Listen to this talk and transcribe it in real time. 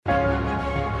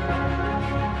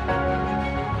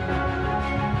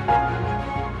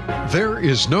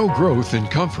is no growth in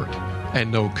comfort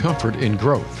and no comfort in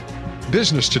growth.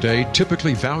 Business today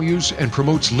typically values and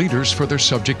promotes leaders for their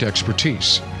subject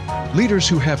expertise. Leaders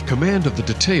who have command of the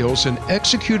details and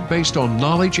execute based on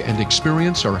knowledge and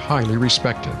experience are highly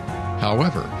respected.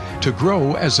 However, to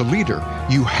grow as a leader,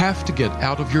 you have to get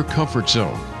out of your comfort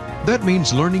zone. That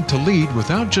means learning to lead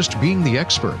without just being the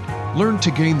expert. Learn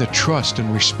to gain the trust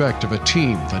and respect of a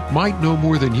team that might know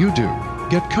more than you do.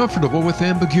 Get comfortable with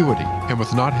ambiguity and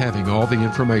with not having all the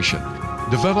information.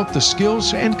 Develop the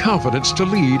skills and confidence to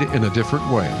lead in a different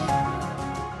way.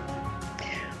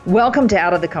 Welcome to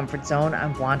Out of the Comfort Zone.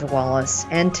 I'm Wanda Wallace,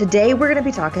 and today we're going to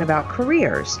be talking about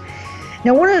careers.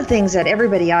 Now, one of the things that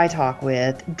everybody I talk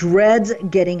with dreads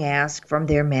getting asked from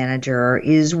their manager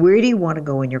is, where do you want to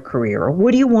go in your career? Or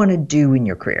what do you want to do in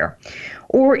your career?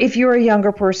 Or if you're a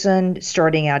younger person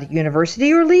starting out at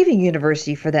university or leaving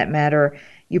university for that matter,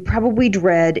 you probably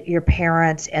dread your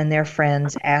parents and their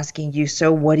friends asking you,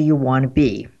 so what do you want to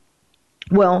be?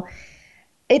 Well,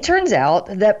 it turns out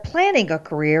that planning a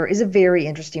career is a very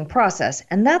interesting process,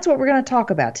 and that's what we're going to talk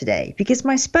about today, because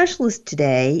my specialist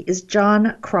today is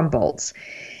John Krumbolz.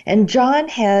 And John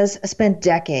has spent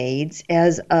decades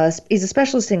he's a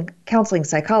specialist in counseling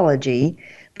psychology,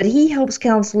 but he helps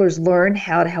counselors learn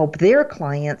how to help their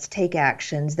clients take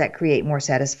actions that create more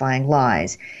satisfying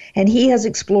lives. And he has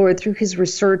explored through his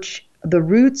research the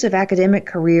roots of academic,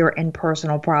 career, and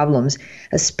personal problems,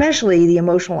 especially the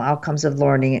emotional outcomes of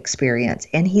learning experience.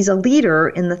 And he's a leader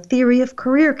in the theory of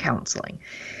career counseling.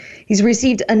 He's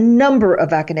received a number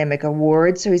of academic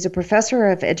awards. So he's a professor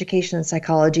of education and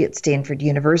psychology at Stanford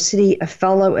University, a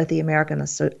fellow at the American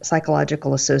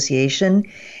Psychological Association,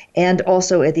 and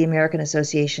also at the American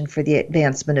Association for the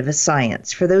Advancement of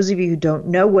Science. For those of you who don't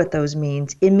know what those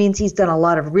means, it means he's done a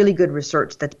lot of really good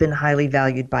research that's been highly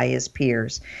valued by his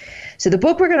peers. So the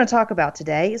book we're going to talk about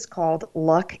today is called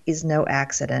Luck is No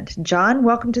Accident. John,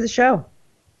 welcome to the show.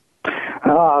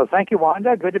 Thank you,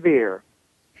 Wanda. Good to be here.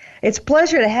 It's a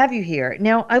pleasure to have you here.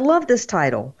 Now, I love this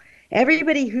title.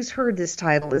 Everybody who's heard this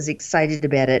title is excited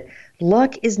about it.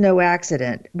 Luck is no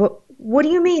accident. But what do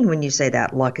you mean when you say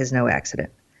that, luck is no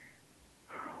accident?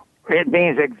 It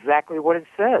means exactly what it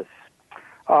says.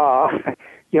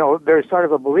 There's sort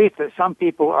of a belief that some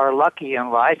people are lucky in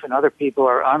life and other people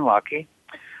are unlucky.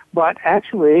 But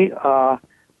actually, luck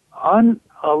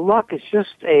is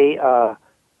just a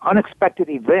unexpected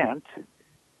event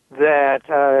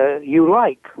that you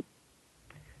like.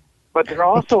 But there are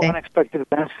also unexpected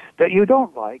events that you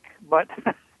don't like. But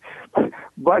the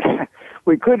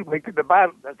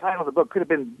title of the book could have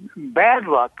been Bad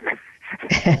Luck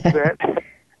that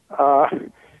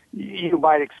you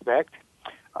might expect,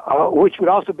 which would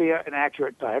also be an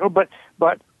accurate title. But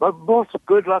both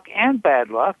good luck and bad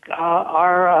luck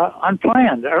are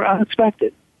unplanned or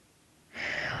unexpected.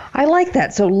 I like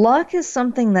that. So luck is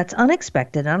something that's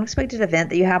unexpected event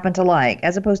that you happen to like,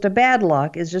 as opposed to bad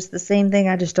luck is just the same thing,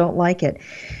 I just don't like it.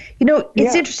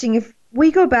 It's interesting. If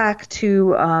we go back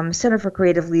to Center for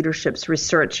Creative Leadership's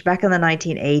research back in the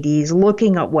 1980s,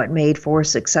 looking at what made for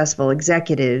successful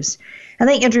executives, and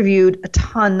they interviewed a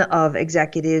ton of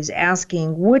executives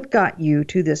asking what got you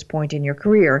to this point in your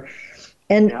career.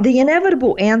 And the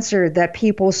inevitable answer that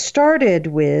people started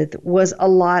with was a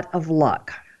lot of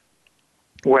luck.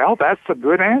 Well, that's a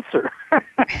good answer.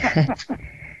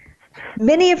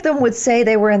 Many of them would say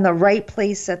they were in the right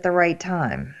place at the right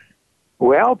time.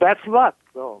 Well, that's luck,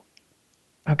 though.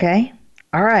 Okay.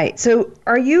 All right. So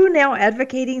are you now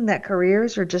advocating that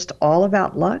careers are just all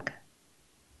about luck?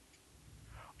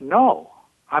 No,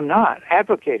 I'm not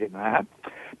advocating that,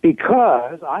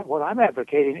 because what I'm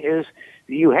advocating is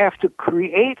you have to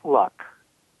create luck.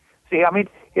 See, I mean,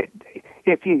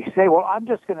 if you say, well, I'm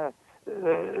just going to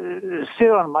sit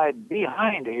on my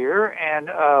behind here and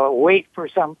wait for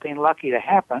something lucky to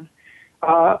happen,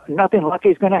 nothing lucky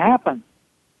is going to happen.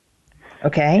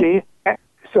 Okay. See?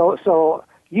 So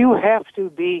you have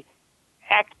to be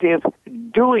active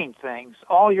doing things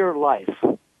all your life.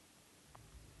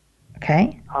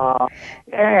 Okay.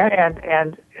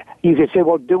 And you could say,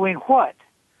 well, doing what?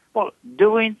 Well,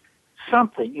 doing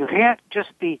something. You can't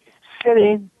just be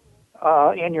sitting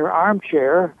in your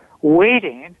armchair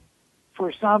waiting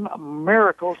for some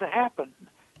miracle to happen.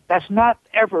 That's not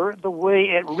ever the way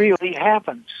it really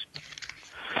happens.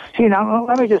 See, now,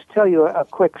 let me just tell you a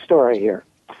quick story here.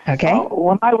 Okay.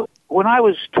 When I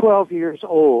was 12 years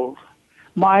old,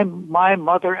 my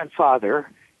mother and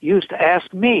father used to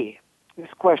ask me this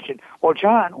question: well,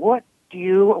 John, what do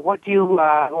you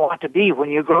want to be when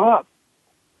you grow up?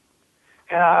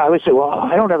 And I would say, well,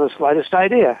 I don't have the slightest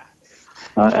idea.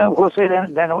 We'll say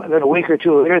then a week or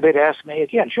two later, they'd ask me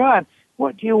again, John,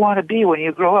 what do you want to be when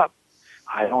you grow up?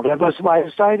 I don't have the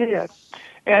slightest idea.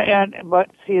 But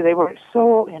see, they were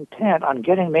so intent on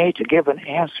getting me to give an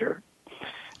answer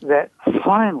that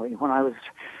finally, when I was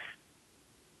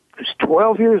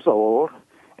 12 years old,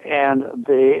 and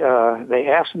they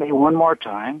asked me one more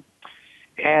time,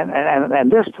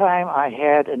 and this time I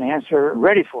had an answer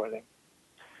ready for them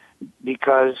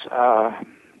because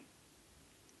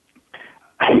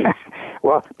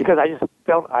because I just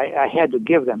felt I had to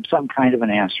give them some kind of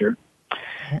an answer.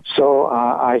 So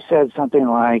I said something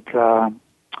like, "Well,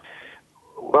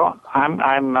 I'm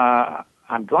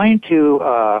going to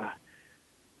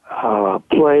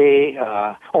play."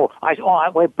 I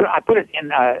put it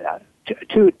in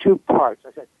two parts.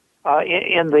 I said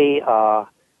in the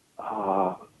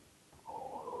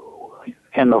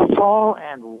fall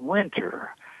and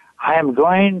winter, I am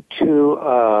going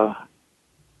to.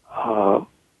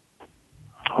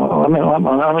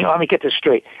 Let me get this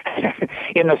straight.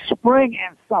 In the spring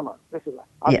and summer,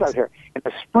 I'll start here. In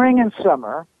the spring and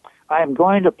summer, I am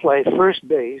going to play first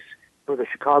base for the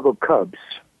Chicago Cubs.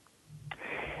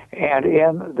 And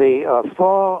in the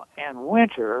fall and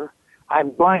winter,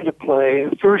 I'm going to play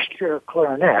first chair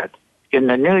clarinet in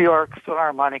the New York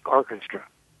Philharmonic Orchestra.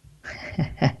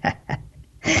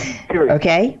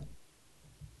 Okay.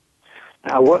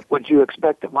 Now, what would you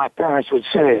expect that my parents would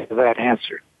say to that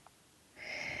answer?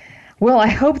 Well, I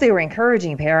hope they were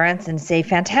encouraging parents and say,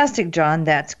 fantastic, John,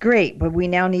 that's great, but we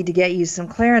now need to get you some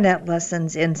clarinet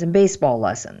lessons and some baseball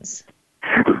lessons.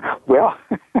 Well,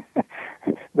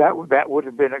 that would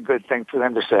have been a good thing for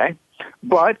them to say,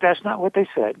 but that's not what they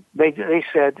said. They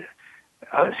said,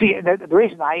 the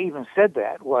reason I even said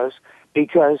that was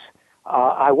because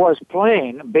I was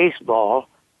playing baseball.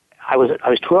 I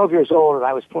was 12 years old, and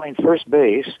I was playing first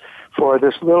base for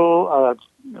this little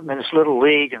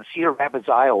league in Cedar Rapids,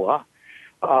 Iowa,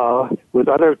 with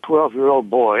other 12-year-old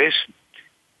boys,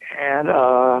 and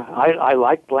I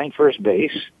liked playing first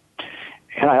base,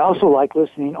 and I also liked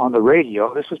listening on the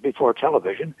radio. This was before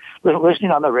television. Listening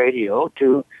on the radio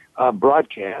to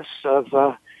broadcasts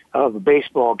of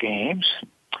baseball games,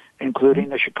 including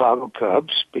the Chicago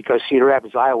Cubs, because Cedar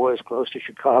Rapids, Iowa, is close to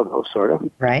Chicago, sort of.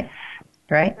 Right.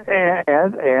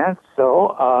 And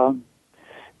so,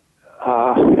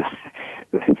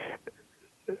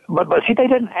 but see, they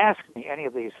didn't ask me any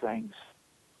of these things.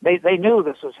 They knew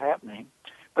this was happening,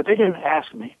 but they didn't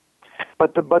ask me.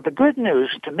 But the good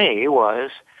news to me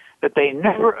was that they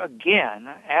never again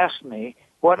asked me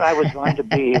what I was going to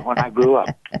be when I grew up.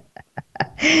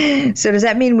 So does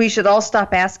that mean we should all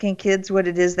stop asking kids what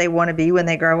it is they want to be when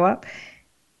they grow up?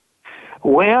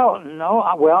 Well, no.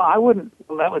 Well, I wouldn't.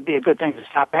 Well, that would be a good thing to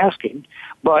stop asking.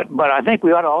 But I think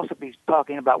we ought to also be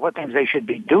talking about what things they should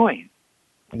be doing.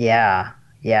 Yeah.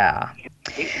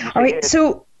 All right.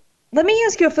 So let me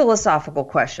ask you a philosophical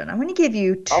question. I'm going to give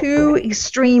you two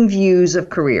extreme views of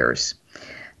careers.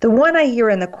 The one I hear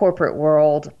in the corporate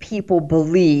world, people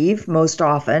believe most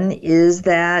often, is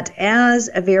that as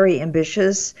a very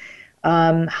ambitious,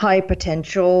 high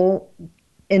potential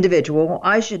individual,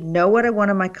 I should know what I want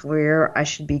in my career. I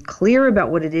should be clear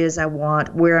about what it is I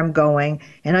want, where I'm going,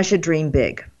 and I should dream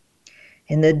big.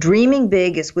 And the dreaming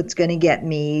big is what's going to get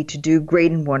me to do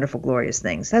great and wonderful, glorious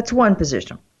things. That's one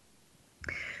position.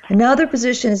 Another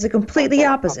position is the completely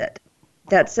opposite.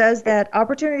 That says that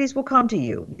opportunities will come to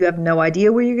you. You have no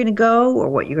idea where you're going to go or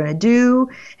what you're going to do,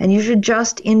 and you should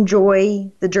just enjoy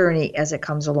the journey as it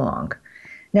comes along.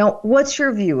 Now, what's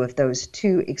your view of those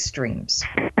two extremes?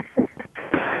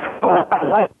 Well, I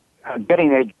like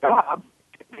getting a job.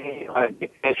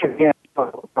 It should be a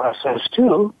process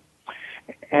too,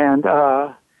 and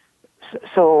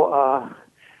so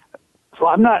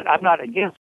I'm not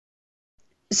against.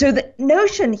 So the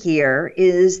notion here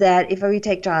is that if we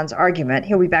take John's argument,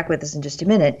 he'll be back with us in just a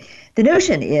minute. The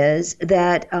notion is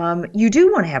that you do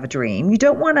want to have a dream. You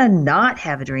don't want to not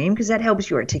have a dream because that helps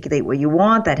you articulate what you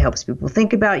want. That helps people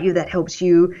think about you. That helps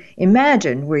you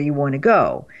imagine where you want to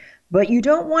go. But you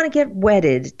don't want to get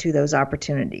wedded to those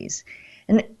opportunities.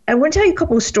 And I want to tell you a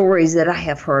couple of stories that I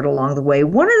have heard along the way.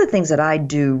 One of the things that I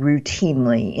do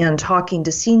routinely in talking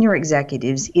to senior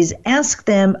executives is ask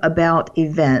them about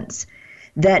events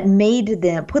that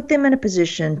put them in a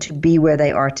position to be where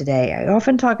they are today. I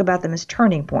often talk about them as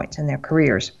turning points in their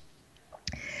careers.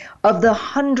 Of the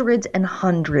hundreds and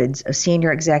hundreds of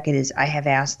senior executives I have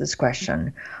asked this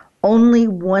question, only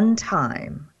one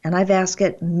time, and I've asked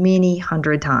it many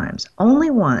hundred times, only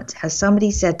once has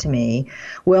somebody said to me,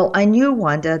 well, I knew,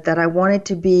 Wanda, that I wanted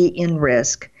to be in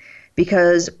risk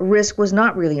because risk was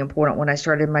not really important when I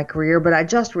started my career, but I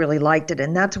just really liked it,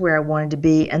 and that's where I wanted to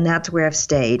be, and that's where I've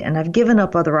stayed, and I've given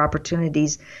up other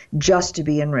opportunities just to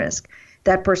be in risk.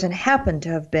 that person happened to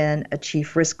have been a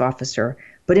chief risk officer.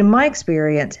 But in my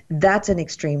experience, that's an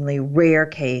extremely rare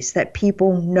case that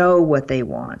people know what they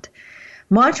want.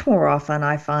 Much more often,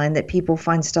 I find that people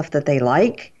find stuff that they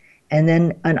like, and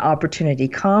then an opportunity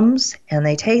comes, and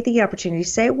they take the opportunity to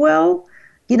say, well,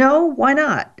 why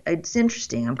not? It's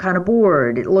interesting. I'm kind of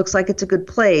bored. It looks like it's a good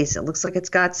place. It looks like it's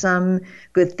got some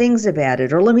good things about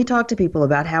it. Or let me talk to people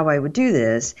about how I would do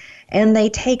this. And they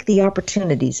take the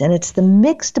opportunities. And it's the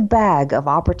mixed bag of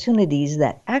opportunities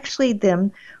that actually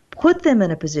put them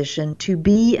in a position to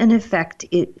be an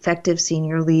effective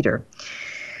senior leader.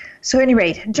 So at any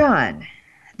rate, John,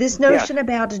 this notion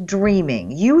about dreaming,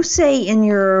 you say in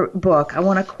your book, I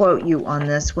want to quote you on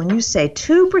this, when you say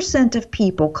 2% of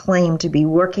people claim to be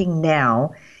working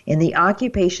now in the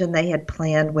occupation they had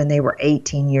planned when they were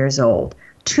 18 years old.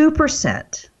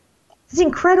 2%. It's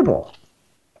incredible.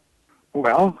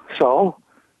 Well, so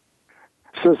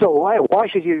why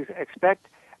should you expect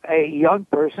a young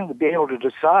person to be able to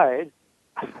decide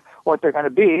what they're going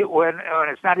to be when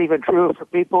it's not even true for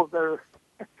people that are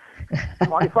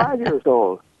 25 years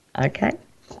old? Okay.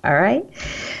 All right.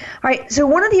 So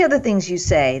one of the other things you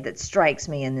say that strikes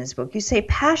me in this book, you say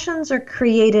passions are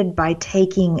created by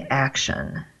taking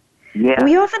action. Yeah.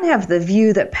 We often have the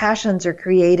view that passions are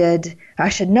created, I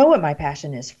should know what my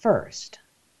passion is first.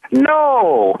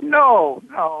 No.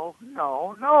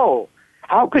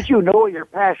 How could you know what your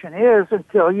passion is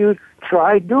until you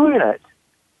try doing it?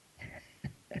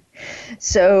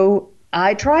 So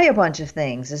I try a bunch of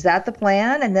things. Is that the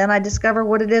plan? And then I discover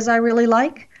what it is I really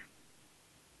like?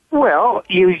 Well,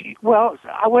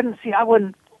 I wouldn't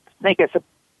think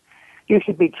you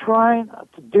should be trying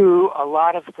to do a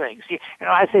lot of things.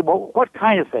 I say, well, what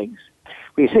kind of things?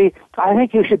 You see, I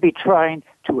think you should be trying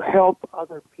to help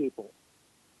other people.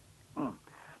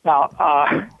 Now,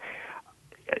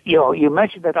 you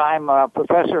mentioned that I'm a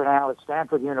professor now at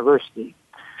Stanford University.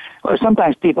 Well,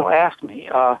 sometimes people ask me,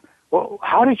 well,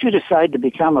 how did you decide to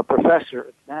become a professor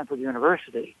at Stanford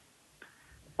University?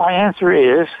 My answer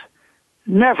is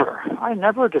never. I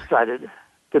never decided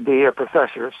to be a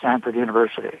professor at Stanford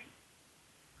University.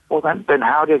 Well, then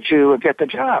how did you get the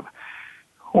job?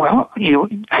 Well, do you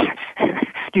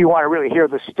want to really hear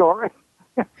the story?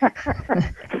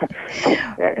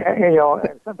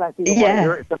 Sometimes people want to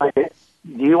hear it.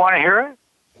 Do you want to hear it?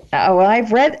 Well,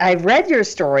 I've read your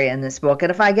story in this book,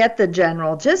 and if I get the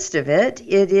general gist of it,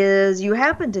 it is you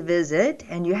happened to visit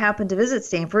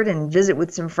Stanford and visit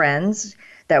with some friends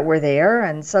that were there,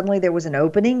 and suddenly there was an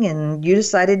opening, and you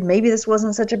decided maybe this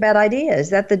wasn't such a bad idea. Is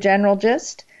that the general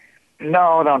gist?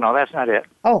 No, that's not it.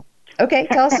 Oh, okay.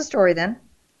 Tell us the story then.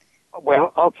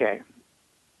 Well, okay.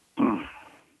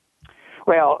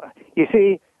 Well, you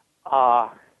see,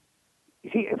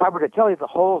 if I were to tell you the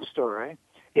whole story,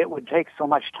 it would take so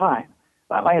much time.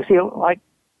 You see, like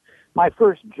my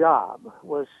first job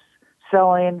was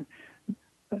selling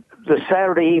the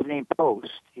Saturday Evening Post.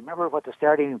 Do you remember what the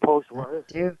Saturday Evening Post was?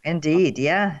 I do, indeed,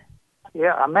 yeah.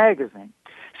 Yeah, a magazine.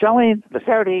 Selling the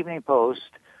Saturday Evening Post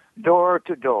door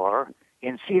to door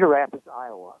in Cedar Rapids,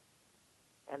 Iowa.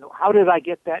 And how did I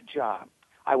get that job?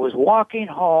 I was walking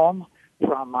home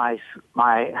from my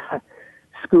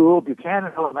school,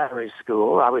 Buchanan Elementary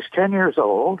School. I was 10 years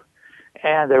old,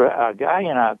 and a guy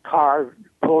in a car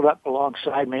pulled up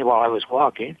alongside me while I was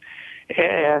walking,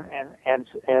 and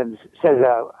said,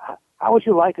 "How would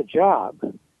you like a job?"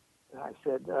 And I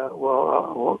said,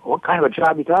 "Well, what kind of a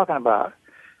job are you talking about?"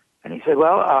 And he said,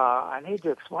 "Well, I need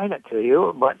to explain it to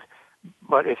you, but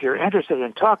if you're interested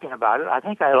in talking about it, I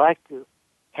think I'd like to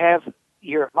have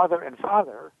your mother and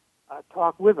father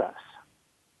talk with us."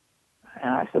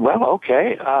 And I said, "Well,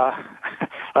 okay,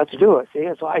 let's do it." See,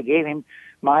 so I gave him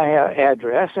my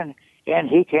address, and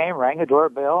he came, rang the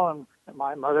doorbell, and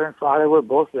my mother and father were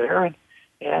both there,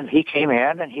 and he came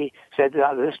in, and he said,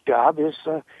 "This job is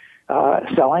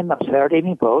selling the Saturday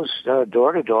Evening Post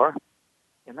door to door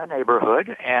in the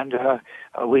neighborhood, and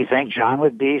we think John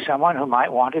would be someone who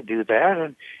might want to do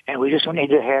that, and we just need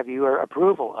to have your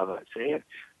approval of it." See,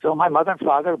 so my mother and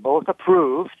father both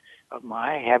approved of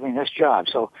my having this job.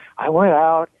 So I went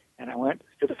out and I went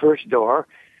to the first door.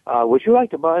 "Would you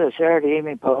like to buy the Saturday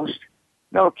Evening Post?"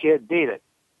 "No, kid, beat it."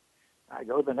 I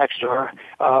go to the next door.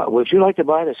 "Would you like to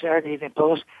buy the Saturday Evening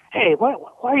Post?" "Hey, why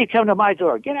are you coming to my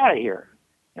door? Get out of here!"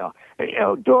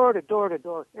 Door to door to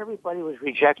door. Everybody was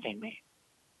rejecting me.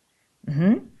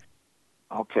 Mm-hmm.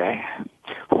 Okay.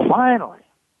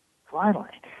 Finally,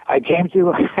 I came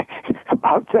to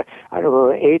about the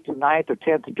 8th or 9th or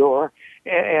 10th door,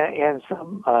 and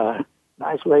some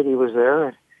nice lady was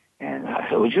there, and I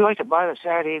said, "Would you like to buy the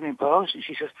Saturday Evening Post?" And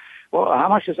she says, "Well, how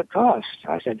much does it cost?"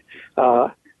 I said,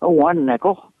 $1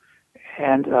 nickel.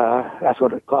 and that's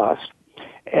what it cost.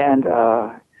 And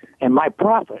my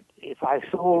profit, if I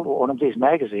sold one of these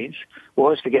magazines,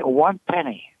 was to get 1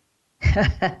 penny.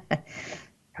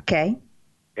 Okay.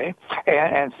 Okay,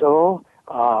 and so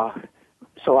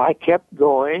I kept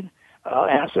going,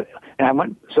 and I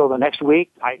went. So the next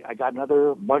week, I got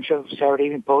another bunch of Saturday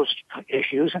Evening Post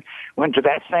issues, and went to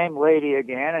that same lady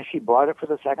again, and she bought it for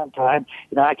the second time.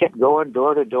 And I kept going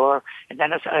door to door, and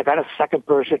then I got a second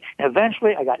person, and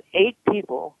eventually I got 8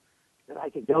 people that I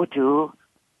could go to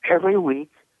every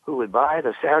week who would buy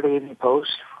the Saturday Evening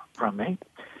Post from me,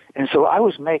 and so I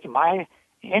was making my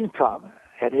income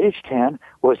at age 10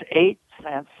 was 8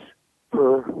 cents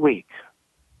per week.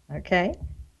 Okay.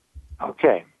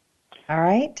 Okay. All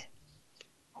right.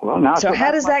 Well, now. So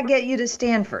how does that get you to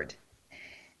Stanford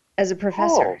as a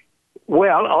professor? Oh,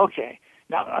 well, okay.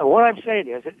 Now, what I'm saying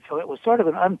is, so it was sort of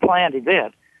an unplanned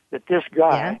event that this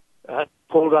guy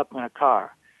pulled up in a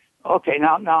car. Okay.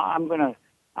 Now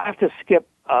I have to skip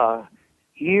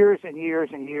years and years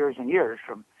and years and years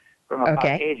from about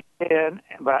age 10,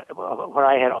 but where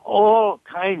I had all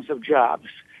kinds of jobs,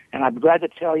 and I'm glad to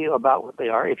tell you about what they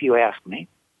are if you ask me.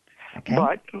 Okay.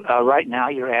 But right now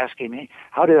you're asking me,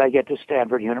 how did I get to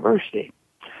Stanford University?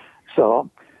 So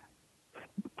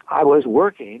I was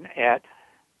working at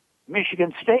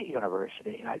Michigan State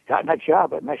University. I'd gotten a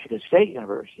job at Michigan State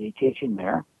University teaching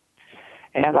there,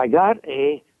 and I got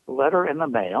a letter in the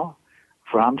mail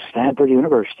from Stanford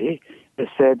University that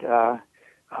said,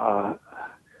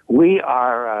 we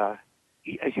are,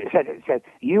 it said,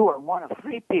 you are one of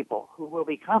 3 people who will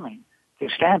be coming to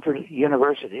Stanford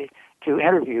University to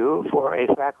interview for a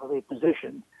faculty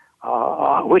position.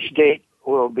 Which date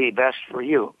will be best for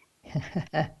you?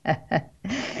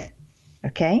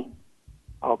 Okay.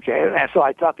 Okay, and so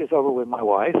I talked this over with my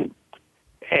wife,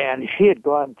 and she had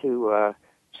gone to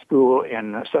school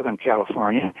in Southern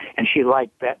California, and she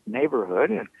liked that neighborhood,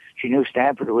 and she knew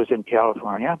Stanford was in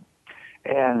California,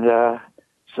 and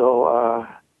so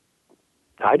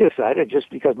I decided, just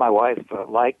because my wife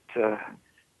liked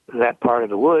that part of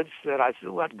the woods, that I said,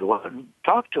 let's go out and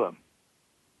talk to him.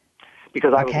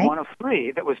 Because I was one of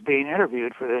 3 that was being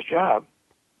interviewed for this job.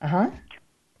 Uh-huh.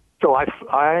 So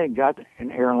I got an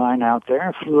airline out there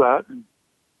and flew out and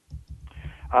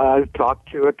talked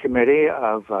to a committee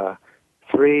of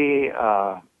 3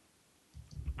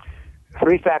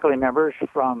 faculty members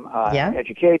from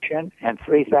education and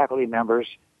 3 faculty members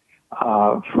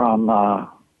from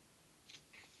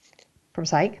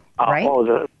psych, right?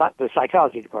 The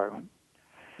psychology department.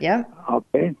 Yeah.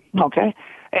 Okay. And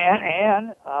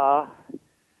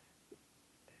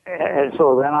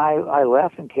so then I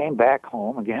left and came back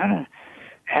home again,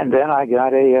 and then I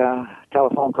got a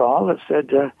telephone call that said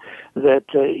that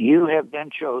you have been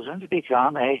chosen to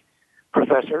become a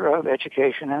professor of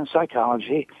education and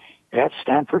psychology at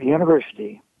Stanford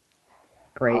University.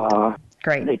 Great.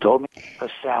 Great. They told me the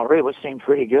salary would seem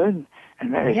pretty good,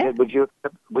 and they said, "Would you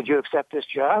accept this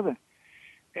job?"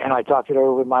 And I talked it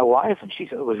over with my wife, and she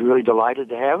was really delighted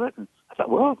to have it. And I thought,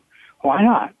 well, why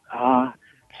not?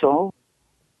 So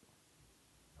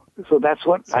that's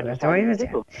what I decided to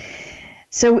do.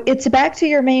 So it's back to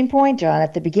your main point, John,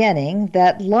 at the beginning,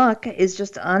 that luck is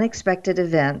just unexpected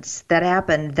events that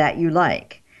happen that you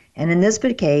like. And in this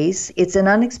case, it's an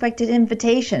unexpected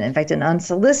invitation, in fact, an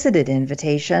unsolicited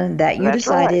invitation that you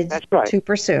decided to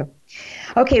pursue.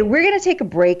 Okay, we're going to take a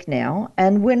break now.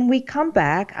 And when we come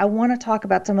back, I want to talk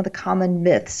about some of the common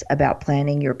myths about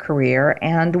planning your career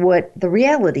and what the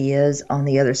reality is on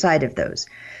the other side of those.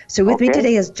 So with me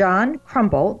today is John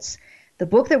Krumbolz. The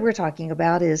book that we're talking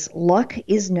about is Luck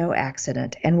is No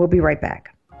Accident, and we'll be right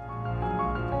back.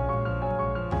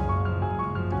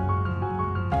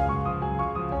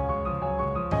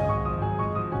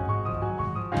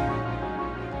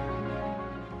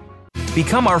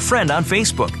 Become our friend on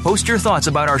Facebook. Post your thoughts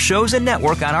about our shows and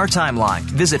network on our timeline.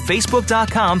 Visit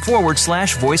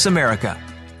Facebook.com/Voice America.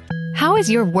 How is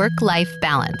your work-life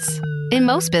balance? In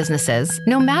most businesses,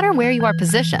 no matter where you are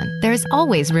positioned, there is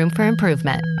always room for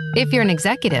improvement. If you're an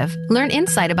executive, learn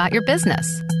insight about your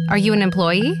business. Are you an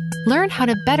employee? Learn how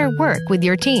to better work with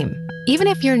your team. Even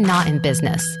if you're not in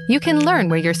business, you can learn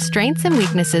where your strengths and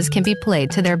weaknesses can be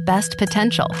played to their best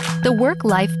potential. The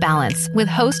Work-Life Balance with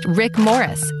host Rick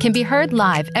Morris can be heard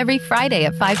live every Friday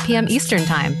at 5 p.m. Eastern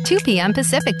Time, 2 p.m.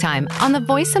 Pacific Time on the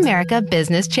Voice America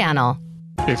Business Channel.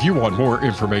 If you want more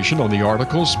information on the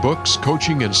articles, books,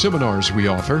 coaching, and seminars we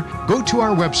offer, go to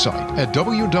our website at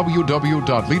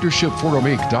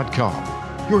www.leadershipforuminc.com.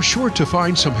 You're sure to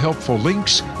find some helpful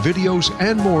links, videos,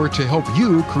 and more to help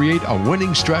you create a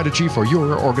winning strategy for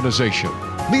your organization.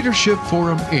 Leadership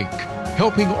Forum, Inc.,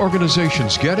 helping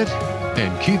organizations get it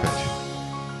and keep it.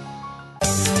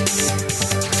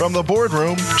 From the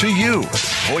boardroom to you,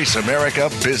 Voice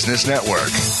America Business Network.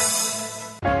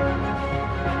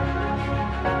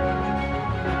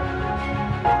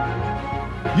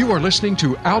 You are listening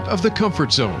to Out of the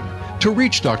Comfort Zone. To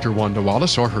reach Dr. Wanda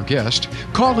Wallace or her guest,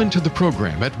 call into the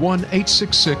program at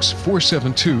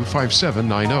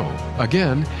 1-866-472-5790.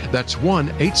 Again, that's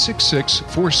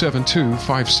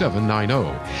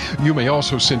 1-866-472-5790. You may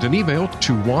also send an email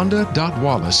to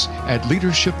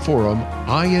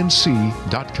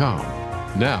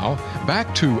wanda.wallace@leadershipforuminc.com. Now,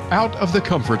 back to Out of the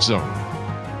Comfort Zone.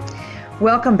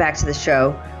 Welcome back to the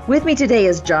show. With me today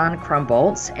is John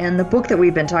Krumbolz, and the book that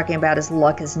we've been talking about is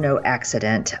Luck is No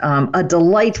Accident. A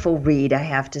delightful read, I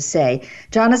have to say.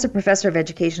 John is a professor of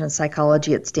education and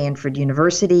psychology at Stanford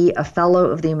University, a fellow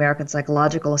of the American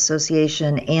Psychological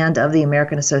Association and of the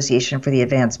American Association for the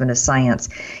Advancement of Science.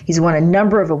 He's won a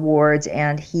number of awards,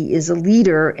 and he is a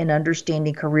leader in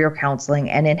understanding career counseling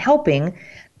and in helping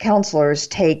counselors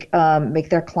make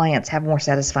their clients have more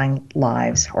satisfying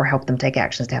lives, or help them take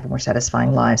actions to have more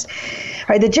satisfying lives. All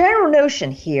right, the general notion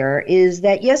here is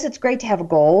that, yes, it's great to have a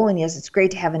goal, and yes, it's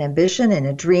great to have an ambition and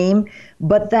a dream,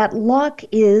 but that luck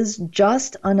is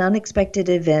just an unexpected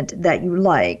event that you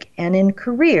like. And in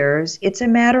careers, it's a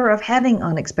matter of having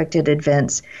unexpected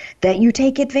events that you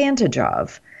take advantage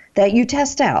of, that you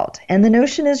test out. And the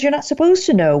notion is you're not supposed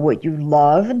to know what you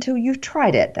love until you've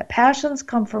tried it, that passions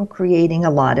come from creating a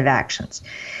lot of actions.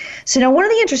 So now one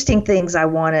of the interesting things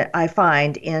I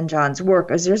find in John's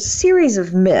work is there's a series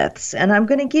of myths, and I'm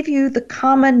going to give you the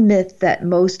common myth that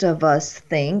most of us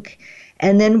think,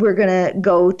 and then we're going to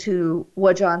go to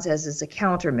what John says is a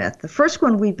counter myth. The first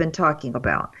one we've been talking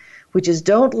about, which is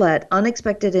don't let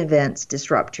unexpected events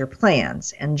disrupt your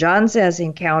plans. And John says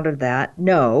in counter that,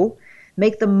 no,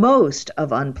 make the most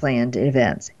of unplanned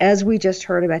events, as we just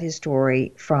heard about his story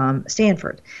from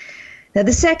Stanford. Now,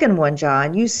 the second one,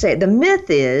 John, you say the myth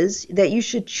is that you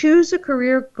should choose a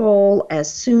career goal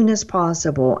as soon as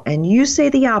possible, and you say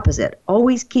the opposite.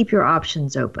 Always keep your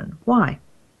options open. Why?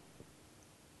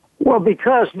 Well,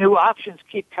 because new options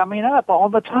keep coming up all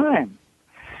the time.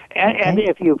 And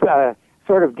if you've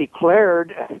sort of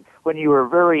declared when you were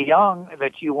very young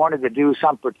that you wanted to do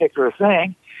some particular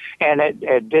thing, and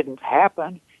it didn't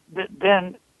happen,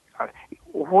 then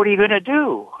what are you going to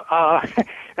do?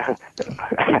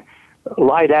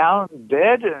 Lie down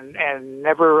dead and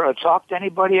never talk to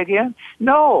anybody again?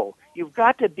 No, you've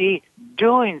got to be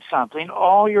doing something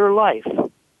all your life.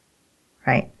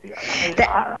 Right.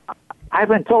 I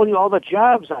haven't told you all the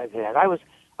jobs I've had.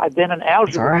 I've been an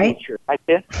algebra teacher. I've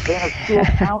been a school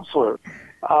counselor.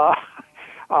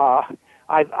 I've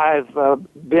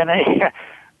been a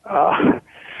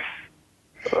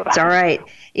it's all right.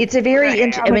 It's a very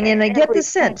interesting, and I get the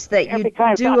sense that you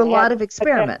do a lot of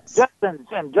experiments. Dozens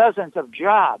and dozens of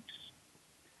jobs.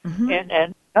 Mm-hmm.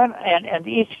 And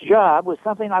each job was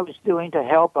something I was doing to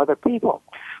help other people.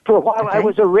 For a while, I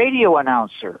was a radio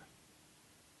announcer.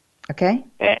 Okay.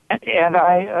 And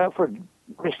I, for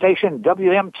station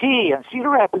WMT in Cedar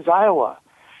Rapids, Iowa.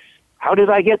 How did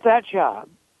I get that job?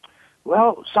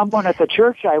 Well, someone at the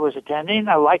church I was attending,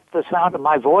 I liked the sound of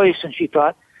my voice, and she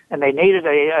thought, and they needed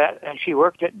and she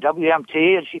worked at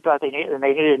WMT, and she thought they needed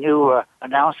a new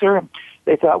announcer. And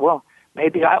they thought, well,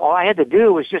 maybe all I had to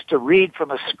do was just to read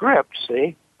from a script,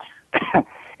 see? And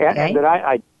that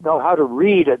I know how to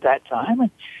read at that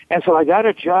time. And so I got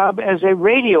a job as a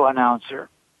radio announcer.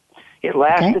 It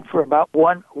lasted for about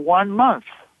one month.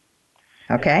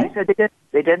 Okay. And they said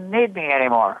they didn't need me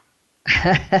anymore.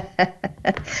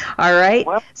 All right.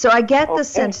 Well, so I get the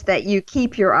sense that you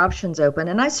keep your options open.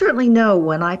 And I certainly know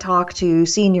when I talk to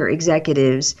senior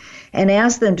executives and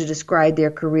ask them to describe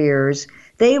their careers,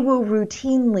 they will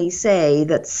routinely say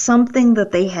that something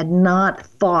that they had not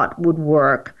thought would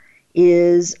work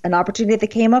is an opportunity that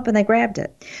came up and they grabbed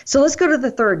it. So let's go to the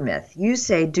third myth. You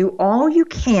say do all you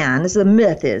can, as the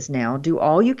myth is now, do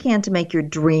all you can to make your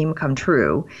dream come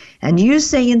true. And you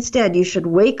say instead you should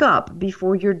wake up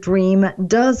before your dream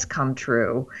does come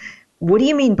true. What do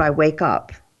you mean by wake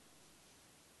up?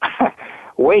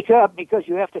 Wake up because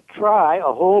you have to try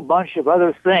a whole bunch of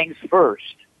other things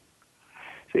first.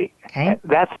 See,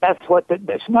 that's what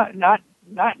that's not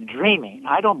dreaming.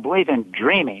 I don't believe in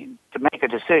dreaming to make a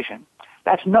decision.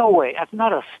 That's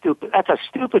a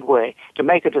stupid way to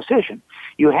make a decision.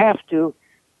 You have to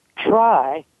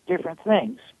try different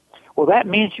things. Well, that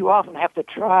means you often have to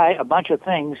try a bunch of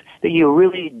things that you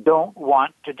really don't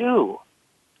want to do.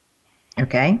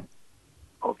 Okay.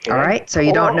 All right. So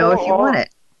you don't know if you want it.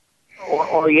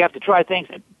 Or you have to try things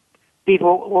that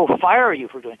people will fire you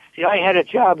for doing. See, I had a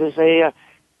job as a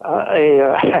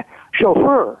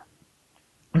chauffeur,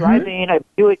 driving a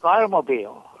Buick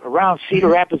automobile. around Cedar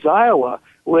Rapids, Iowa,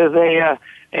 with a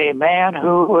man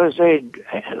who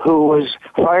was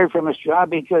fired from his job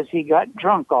because he got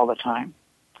drunk all the time.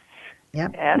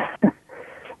 Yep. And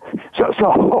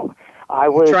so I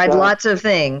was tried lots of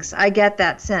things. I get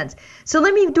that sense. So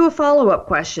let me do a follow-up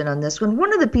question on this one.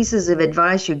 One of the pieces of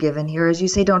advice you're given here is you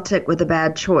say don't stick with a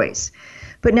bad choice.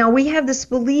 But now we have this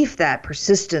belief that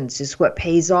persistence is what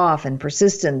pays off and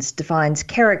persistence defines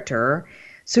character.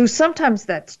 So sometimes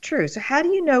that's true. So how do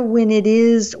you know when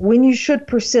you should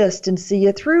persist and see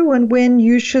it through and when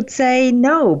you should say,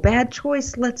 no, bad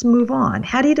choice, let's move on?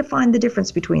 How do you define the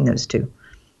difference between those two?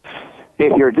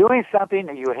 If you're doing something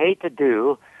that you hate to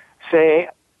do, say,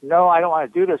 no, I don't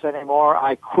want to do this anymore,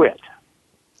 I quit.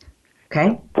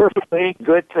 Okay. Perfectly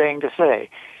good thing to say.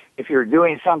 If you're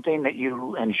doing something that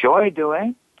you enjoy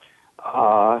doing,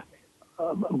 but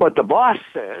the boss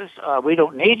says, we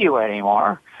don't need you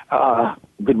anymore,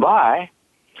 goodbye,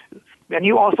 then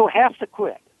you also have to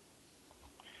quit.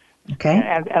 Okay.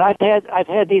 And I've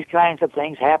had these kinds of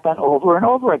things happen over and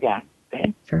over again.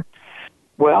 Okay? Sure.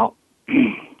 Well,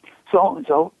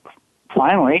 so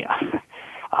finally,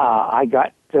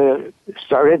 I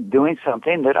started doing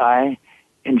something that I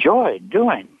enjoyed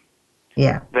doing.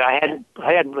 Yeah. That I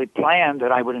hadn't really planned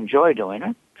that I would enjoy doing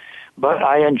it, but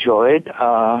I enjoyed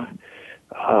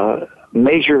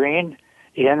majoring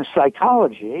in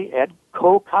psychology at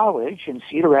Coe College in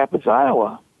Cedar Rapids,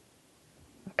 Iowa.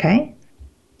 Okay.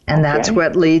 And that's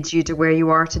what leads you to where you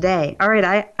are today. All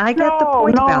right, I got the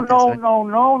point about this one.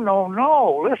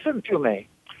 No. Listen to me.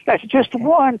 That's just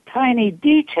one tiny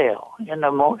detail in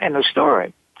the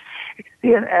story.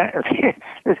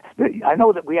 I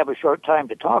know that we have a short time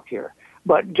to talk here,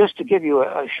 but just to give you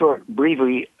a short,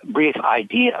 brief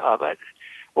idea of it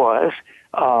was,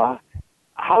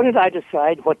 how did I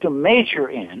decide what to major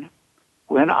in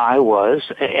when I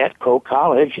was at Coe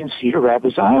College in Cedar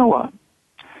Rapids, Iowa?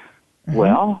 Mm-hmm.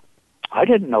 Well, I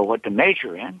didn't know what to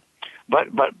major in, but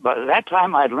at that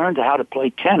time I'd learned how to play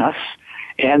tennis,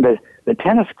 and the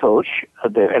tennis coach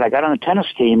there, and I got on the tennis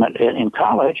team in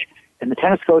college. And the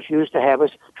tennis coach used to have us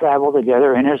travel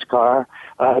together in his car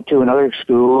to another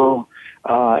school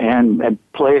and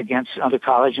play against another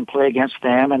college and play against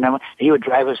them. And then he would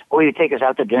drive us, or he'd take us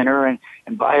out to dinner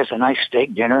and buy us a nice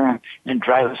steak dinner and then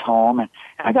drive us home. And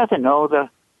I got to know the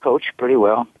coach pretty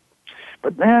well.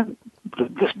 But then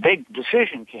this big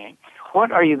decision came.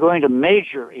 What are you going to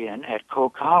major in at Coe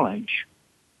College?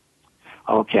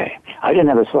 Okay. I didn't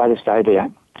have the slightest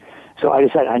idea. So I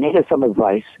decided I needed some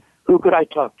advice. Who could I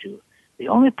talk to? The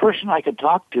only person I could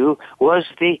talk to was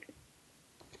the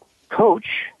coach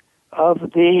of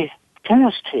the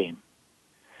tennis team.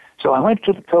 So I went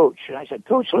to the coach and I said,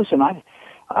 Coach, listen, it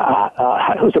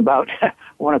was about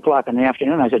 1 o'clock in the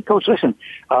afternoon. I said, Coach, listen,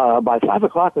 by 5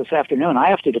 o'clock this afternoon, I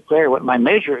have to declare what my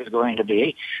major is going to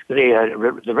be.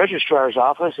 The registrar's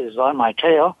office is on my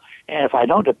tail, and if I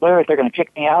don't declare it, they're going to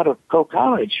kick me out of Coe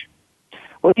College.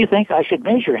 What do you think I should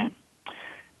major in?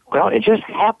 Well, it just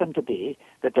happened to be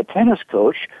that the tennis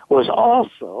coach was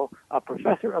also a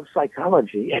professor of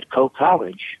psychology at Coe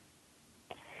College.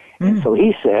 And so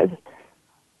he said,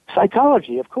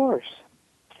 psychology, of course.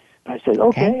 And I said,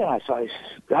 okay. And so I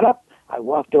got up, I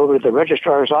walked over to the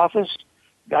registrar's office,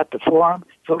 got the form,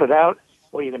 filled it out.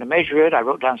 What are you going to major in? I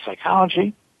wrote down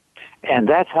psychology. And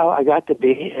that's how I got to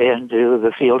be into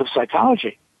the field of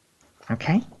psychology.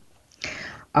 Okay.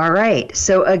 All right.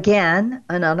 So again,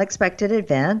 an unexpected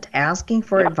event, asking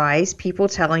for advice, people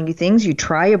telling you things, you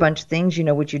try a bunch of things, you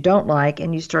know what you don't like,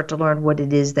 and you start to learn what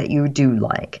it is that you do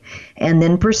like, and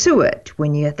then pursue it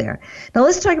when you get there. Now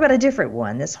let's talk about a different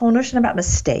one, this whole notion about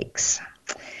mistakes.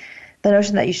 The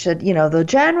notion that you should, the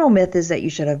general myth is that you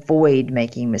should avoid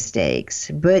making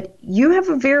mistakes, but you have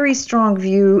a very strong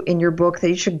view in your book that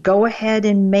you should go ahead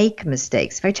and make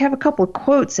mistakes. In fact, you have a couple of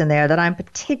quotes in there that I'm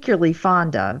particularly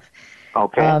fond of.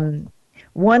 Okay.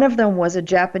 One of them was a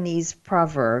Japanese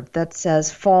proverb that says,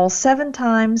 fall 7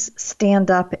 times, stand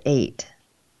up 8.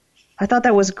 I thought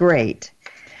that was great.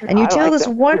 And you tell this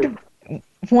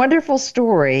wonderful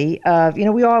story of,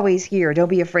 we always hear, don't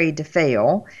be afraid to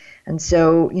fail. And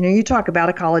so, you talk about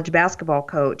a college basketball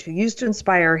coach who used to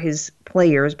inspire his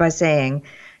players by saying,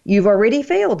 you've already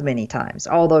failed many times,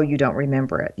 although you don't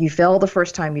remember it. You fell the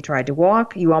first time you tried to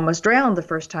walk. You almost drowned the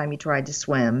first time you tried to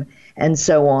swim, and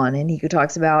so on. And he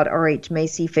talks about R.H.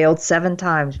 Macy failed 7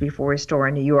 times before his store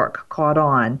in New York caught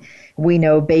on. We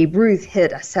know Babe Ruth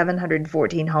hit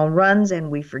 714 home runs,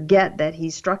 and we forget that he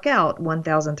struck out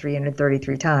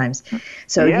 1,333 times.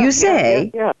 So you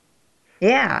say,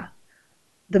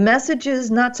 the message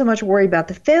is not so much worry about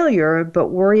the failure, but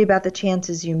worry about the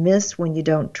chances you miss when you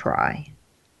don't try.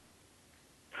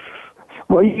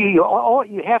 Well,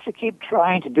 you have to keep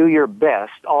trying to do your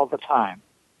best all the time.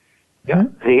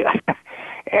 Mm-hmm. See,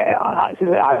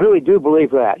 I really do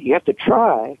believe that. You have to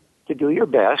try to do your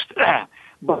best,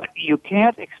 but you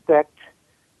can't expect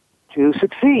to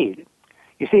succeed.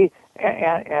 You see,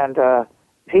 and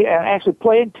actually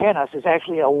playing tennis is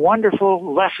actually a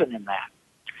wonderful lesson in that.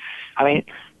 I mean,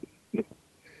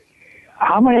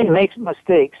 how many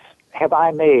mistakes have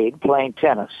I made playing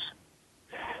tennis?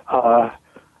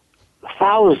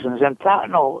 Thousands and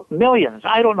millions.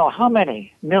 I don't know how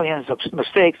many millions of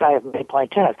mistakes I have made playing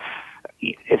tennis.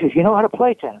 If you know how to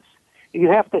play tennis, you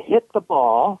have to hit the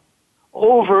ball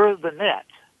over the net.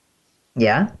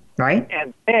 Yeah, right.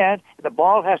 And then the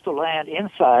ball has to land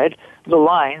inside the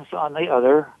lines on the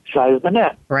other side of the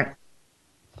net. Right.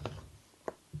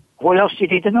 What else do you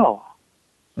need to know?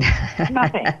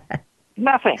 Nothing.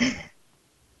 Nothing.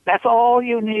 That's all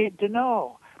you need to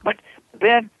know. But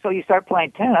then, so you start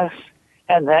playing tennis,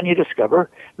 and then you discover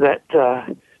that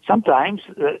sometimes,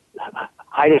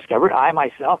 I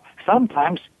myself,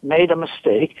 sometimes made a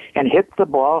mistake and hit the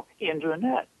ball into the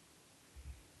net.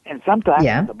 And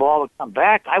sometimes the ball would come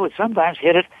back. I would sometimes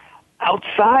hit it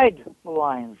outside the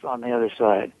lines on the other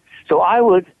side. So I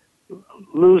would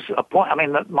lose a point. I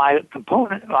mean, my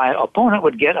opponent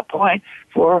would get a point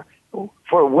for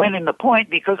winning the point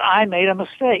because I made a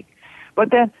mistake.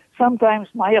 But then sometimes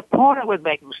my opponent would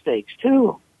make mistakes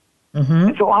too. Mm-hmm.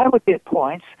 And so I would get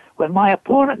points when my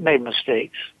opponent made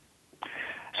mistakes.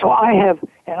 So I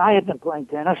had been playing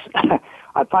tennis.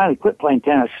 I finally quit playing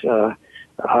tennis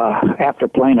after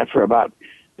playing it for about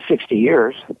 60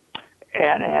 years.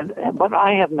 But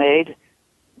I have made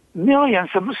millions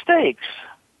of mistakes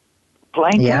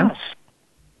playing tennis.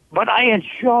 But I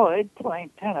enjoyed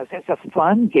playing tennis. It's a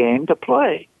fun game to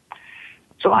play.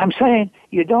 So I'm saying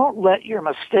you don't let your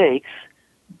mistakes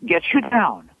get you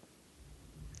down.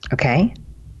 Okay.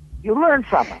 You learn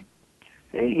from them.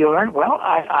 You learn, well,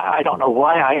 I don't know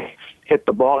why I hit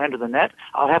the ball into the net.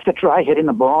 I'll have to try hitting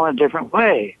the ball in a different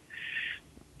way.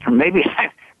 Or maybe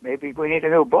we need a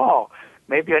new ball.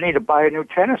 Maybe I need to buy a new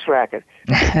tennis racket.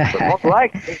 But most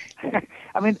likely,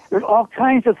 I mean, there's all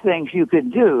kinds of things you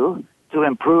could do to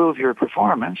improve your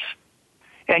performance,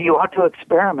 and you ought to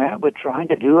experiment with trying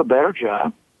to do a better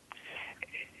job.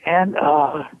 And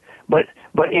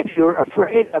but if you're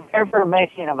afraid of ever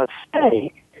making a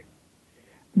mistake,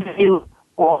 you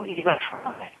won't even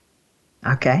try.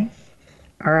 Okay.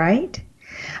 All right.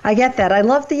 I get that. I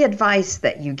love the advice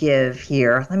that you give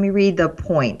here. Let me read the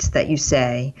points that you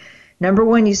say. Number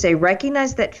one, you say,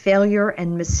 recognize that failure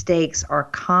and mistakes are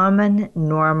common,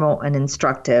 normal, and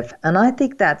instructive. And I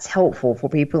think that's helpful for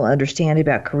people to understand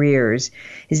about careers,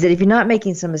 is that if you're not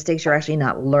making some mistakes, you're actually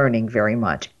not learning very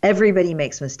much. Everybody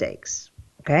makes mistakes.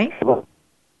 Okay? All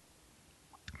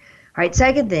right,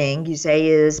 second thing you say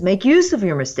is make use of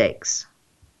your mistakes.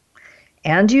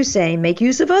 And you say make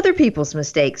use of other people's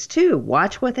mistakes too.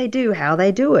 Watch what they do, how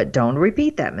they do it. Don't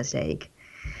repeat that mistake.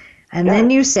 And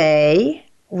then you say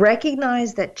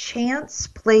recognize that chance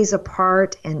plays a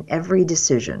part in every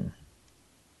decision.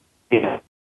 Yeah.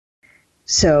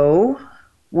 So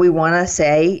we want to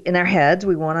say in our heads,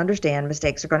 we want to understand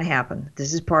mistakes are going to happen.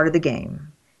 This is part of the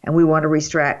game. And we want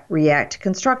to react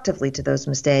constructively to those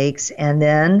mistakes. And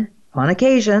then on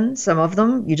occasion, some of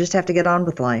them, you just have to get on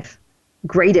with life.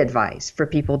 Great advice for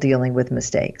people dealing with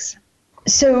mistakes.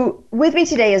 So with me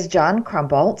today is John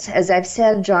Krumbolz. As I've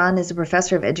said, John is a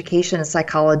professor of education and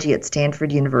psychology at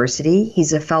Stanford University.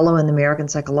 He's a fellow in the American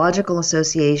Psychological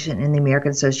Association and the American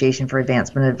Association for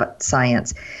Advancement of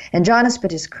Science. And John has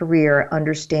spent his career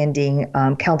understanding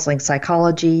counseling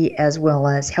psychology as well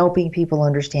as helping people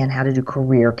understand how to do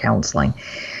career counseling.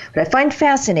 What I find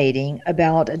fascinating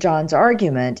about John's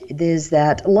argument is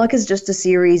that luck is just a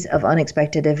series of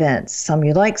unexpected events. Some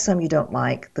you like, some you don't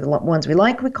like. The ones we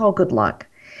like, we call good luck.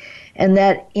 And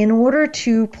that in order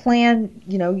to plan,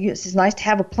 it's nice to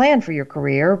have a plan for your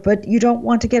career, but you don't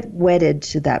want to get wedded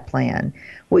to that plan.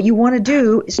 What you want to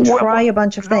do is try a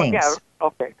bunch of things. Yeah,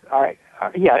 okay, all right.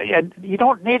 And you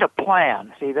don't need a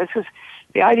plan. See, this is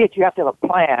the idea that you have to have a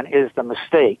plan is the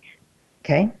mistake.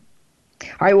 Okay. All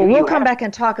right, well, we'll come back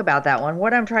and talk about that one.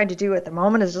 What I'm trying to do at the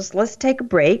moment is just let's take a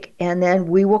break, and then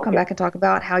we will come back and talk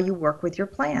about how you work with your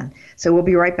plan. So we'll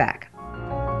be right back.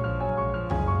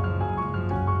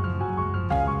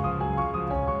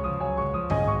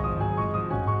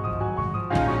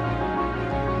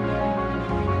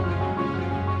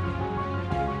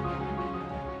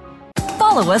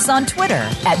 Follow us on Twitter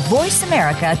at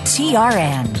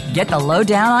VoiceAmericaTRN. Get the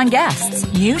lowdown on guests,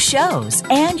 new shows,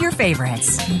 and your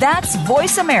favorites. That's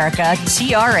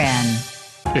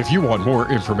VoiceAmericaTRN. If you want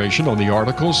more information on the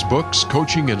articles, books,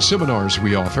 coaching, and seminars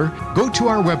we offer, go to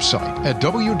our website at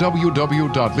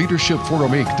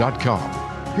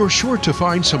www.leadershipforuminc.com. You're sure to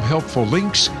find some helpful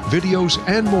links, videos,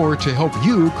 and more to help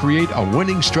you create a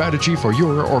winning strategy for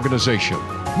your organization.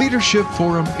 Leadership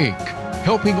Forum, Inc.,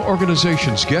 helping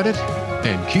organizations get it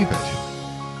and keep it.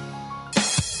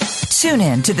 Tune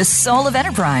in to The Soul of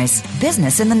Enterprise,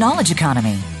 Business in the Knowledge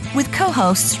Economy, with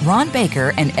co-hosts Ron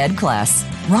Baker and Ed Kless.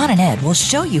 Ron and Ed will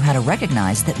show you how to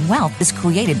recognize that wealth is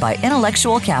created by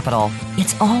intellectual capital.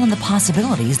 It's all in the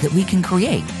possibilities that we can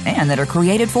create and that are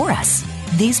created for us.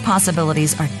 These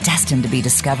possibilities are destined to be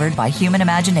discovered by human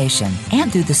imagination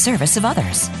and through the service of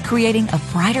others, creating a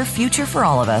brighter future for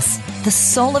all of us. The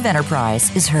Soul of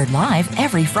Enterprise is heard live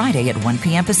every Friday at 1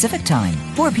 p.m. Pacific Time,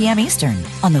 4 p.m. Eastern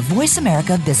on the Voice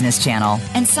America Business Channel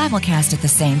and simulcast at the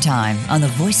same time on the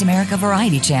Voice America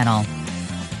Variety Channel.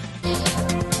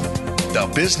 The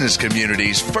business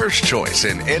community's first choice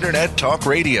in Internet Talk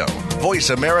Radio. Voice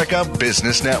America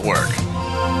Business Network.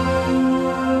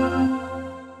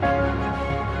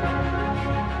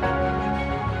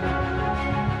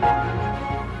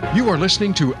 You are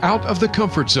listening to Out of the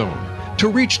Comfort Zone. To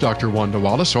reach Dr. Wanda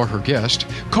Wallace or her guest,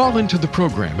 call into the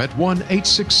program at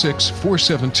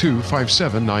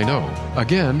 1-866-472-5790.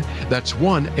 Again, that's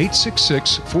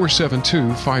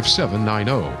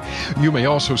 1-866-472-5790. You may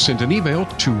also send an email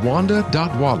to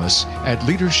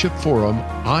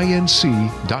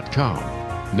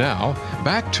wanda.wallace@leadershipforuminc.com. Now,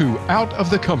 back to Out of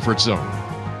the Comfort Zone.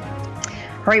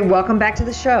 All right, welcome back to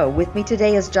the show. With me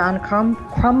today is John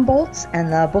Krumbolz,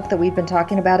 and the book that we've been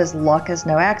talking about is Luck is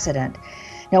No Accident.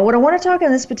 Now, what I want to talk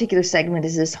in this particular segment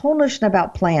is this whole notion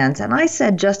about plans. And I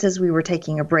said just as we were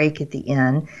taking a break at the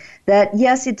end that,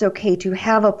 yes, it's okay to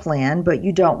have a plan, but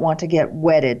you don't want to get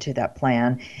wedded to that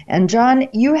plan. And, John,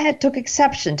 you took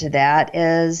exception to that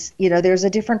as, there's a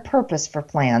different purpose for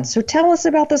plans. So tell us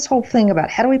about this whole thing about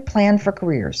how do we plan for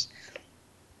careers?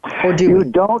 Or do you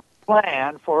don't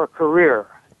plan for a career.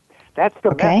 That's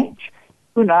the message.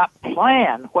 Do not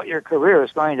plan what your career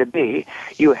is going to be.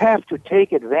 You have to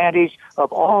take advantage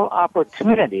of all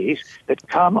opportunities that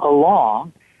come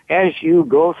along as you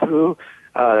go through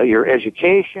your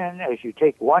education, as you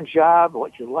take one job,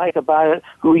 what you like about it,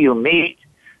 who you meet,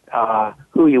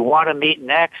 who you want to meet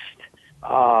next.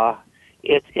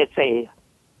 It's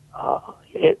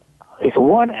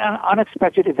one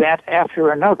unexpected event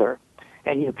after another,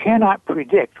 and you cannot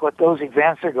predict what those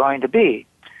events are going to be.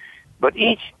 But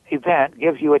each event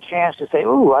gives you a chance to say,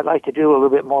 ooh, I'd like to do a little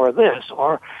bit more of this,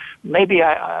 or maybe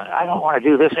I don't want to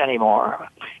do this anymore.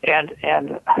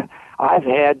 And I've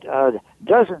had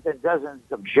dozens and dozens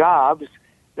of jobs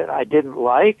that I didn't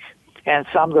like, and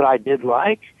some that I did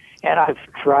like, and I've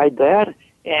tried that,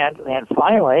 and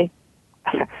finally,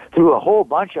 through a whole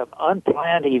bunch of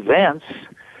unplanned events,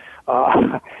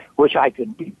 which I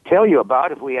could tell you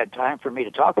about if we had time for me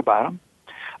to talk about them,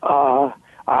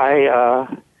 I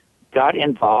got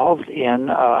involved in,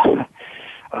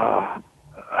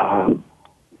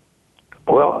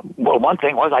 one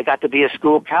thing was I got to be a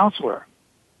school counselor.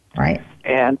 Right.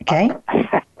 And,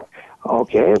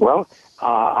 okay, well,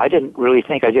 I didn't really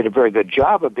think I did a very good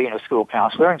job of being a school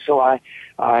counselor, and so I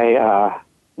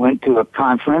went to a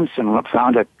conference and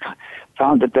found that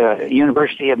the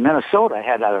University of Minnesota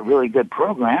had a really good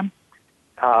program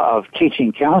of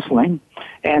teaching counseling,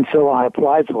 and so I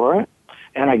applied for it.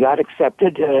 And I got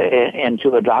accepted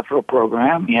into a doctoral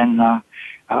program in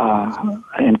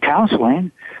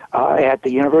counseling at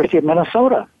the University of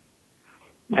Minnesota.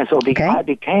 And so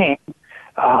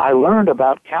I learned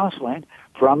about counseling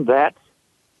from that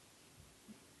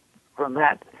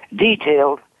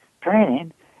detailed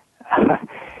training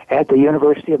at the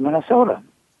University of Minnesota.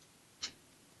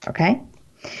 Okay.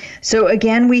 So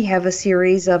again, we have a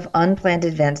series of unplanned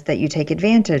events that you take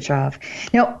advantage of.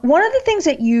 Now, one of the things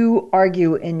that you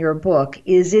argue in your book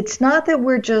is it's not that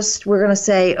we're going to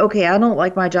say, okay, I don't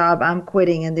like my job, I'm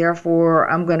quitting, and therefore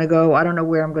I'm going to go, I don't know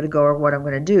where I'm going to go or what I'm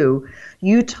going to do.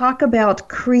 You talk about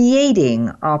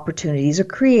creating opportunities or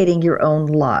creating your own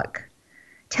luck.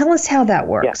 Tell us how that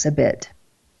works a bit.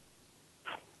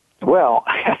 Well,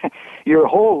 your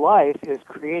whole life is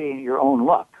creating your own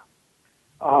luck.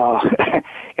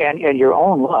 And your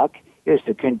own luck is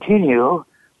to continue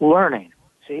learning.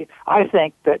 See, I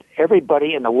think that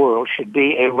everybody in the world should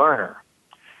be a learner.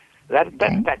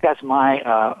 That's my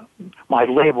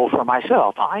label for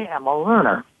myself. I am a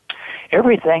learner.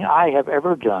 Everything I have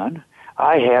ever done,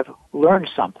 I have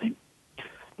learned something.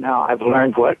 Now, I've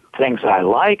learned what things I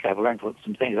like. I've learned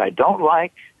some things I don't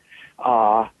like.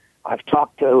 I've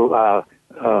talked to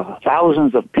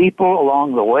thousands of people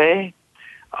along the way.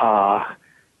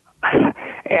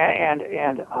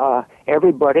 and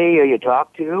everybody you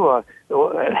talk to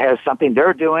has something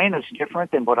they're doing that's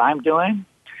different than what I'm doing.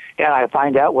 And I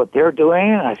find out what they're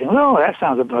doing, and I say, "Oh, that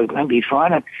sounds like it might be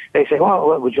fun." And they say,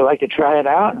 "Well, would you like to try it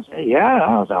out?" And I say,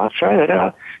 "Yeah, I'll try it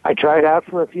out." I try it out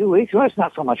for a few weeks. Well, it's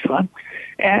not so much fun,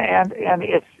 and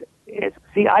it's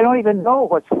see, I don't even know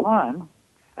what's fun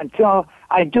until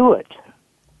I do it.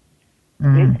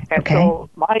 And so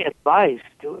my advice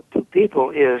to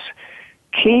people is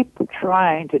keep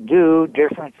trying to do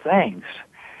different things.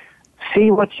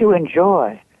 See what you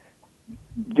enjoy.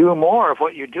 Do more of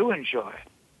what you do enjoy.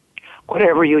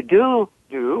 Whatever you do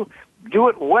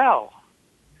it well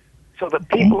so that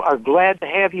people are glad to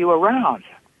have you around.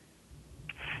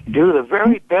 Do the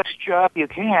very best job you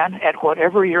can at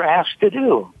whatever you're asked to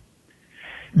do.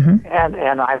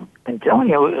 And I've been telling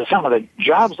you, some of the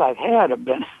jobs I've had have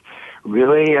been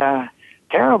really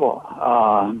terrible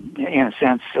in a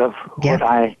sense of what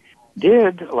I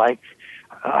did. Like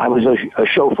I was a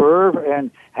chauffeur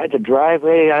and had to drive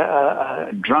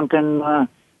a drunken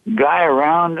guy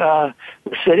around the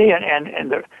city,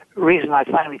 and the reason I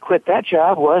finally quit that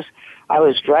job was I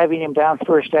was driving him down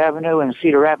First Avenue in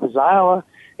Cedar Rapids, Iowa,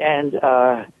 and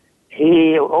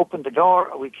he opened the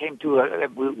door. We came to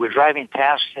we were driving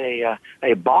past a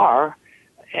bar,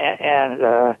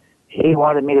 and he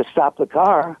wanted me to stop the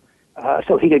car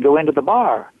so he could go into the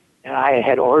bar. And I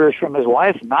had orders from his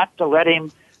wife not to let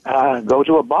him go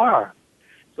to a bar.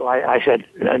 So I said,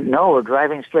 no, we're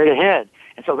driving straight ahead.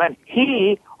 And so then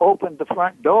he opened the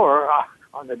front door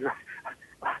on the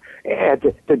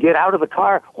to get out of the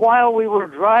car while we were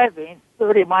driving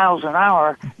 30 miles an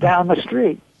hour down the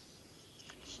street.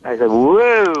 I said,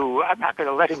 whoa, I'm not going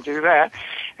to let him do that.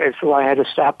 And so I had to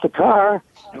stop the car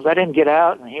and let him get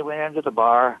out, and he went into the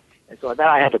bar. And so then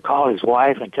I had to call his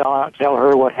wife and tell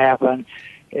her what happened.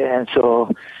 And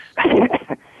so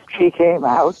she came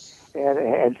out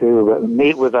and to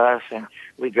meet with us, and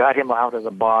we got him out of the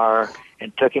bar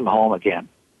and took him home again.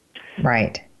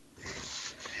 Right.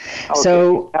 Okay.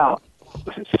 So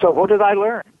what did I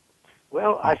learn?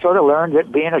 Well, I sort of learned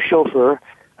that being a chauffeur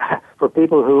for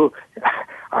people who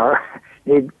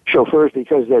need chauffeurs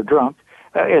because they're drunk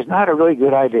is not a really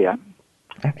good idea.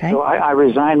 Okay. So I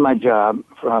resigned my job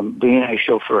from being a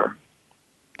chauffeur.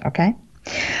 Okay.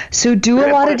 So do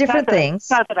a lot of different things.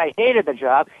 It's not that I hated the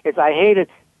job. It's I hated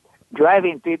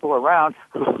driving people around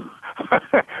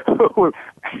who would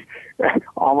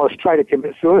almost try to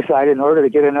commit suicide in order to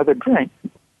get another drink.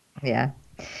 Yeah.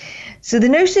 So the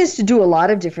notion is to do a lot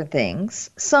of different things,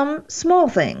 some small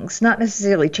things, not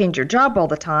necessarily change your job all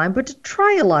the time, but to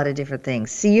try a lot of different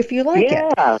things. See if you like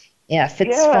it. Yeah, if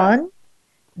it's fun,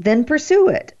 then pursue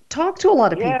it. Talk to a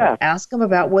lot of people. Ask them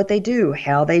about what they do,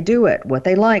 how they do it, what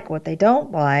they like, what they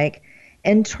don't like,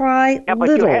 and try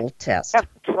little tests. You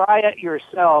have to try it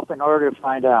yourself in order to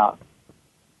find out.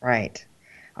 Right.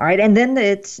 All right, and then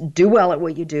it's do well at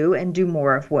what you do and do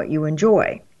more of what you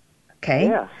enjoy. Okay?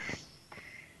 Yeah.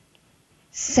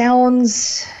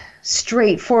 Sounds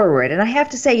straightforward. And I have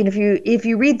to say, if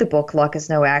you read the book Luck is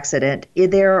No Accident,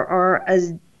 there are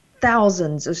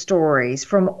thousands of stories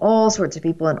from all sorts of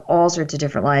people in all sorts of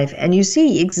different life, and you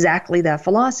see exactly that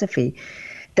philosophy,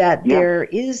 that there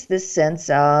is this sense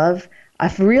of,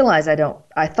 I've realized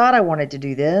I thought I wanted to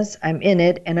do this, I'm in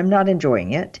it, and I'm not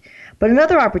enjoying it. But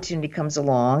another opportunity comes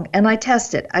along, and I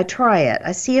test it, I try it,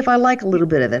 I see if I like a little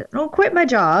bit of it. I don't quit my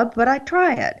job, but I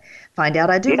try it. Find out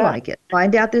I do like it.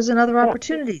 Find out there's another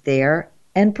opportunity there,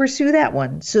 and pursue that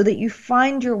one so that you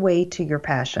find your way to your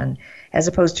passion, as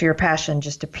opposed to your passion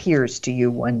just appears to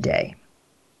you one day.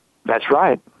 That's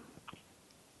right.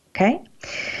 Okay?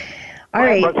 All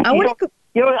right. I want to go.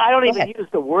 I don't even use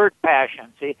the word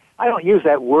passion. See, I don't use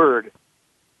that word.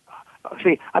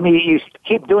 See, I mean, you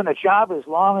keep doing the job as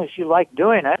long as you like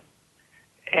doing it.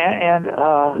 And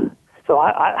so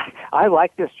I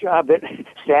like this job at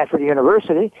Stanford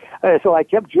University, so I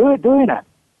kept doing it.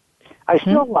 I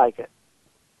still like it.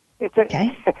 It's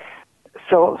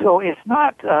so it's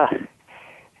not.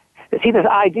 See, this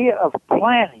idea of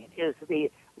planning is the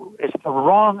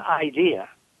wrong idea.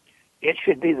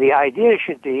 The idea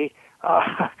should be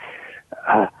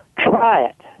try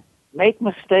it, make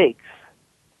mistakes,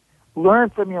 learn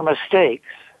from your mistakes.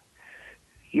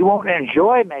 You won't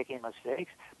enjoy making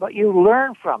mistakes, but you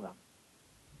learn from them.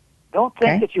 Don't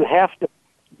think that you have to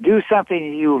do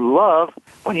something you love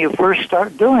when you first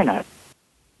start doing it.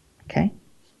 Okay.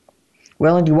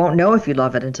 Well, and you won't know if you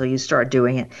love it until you start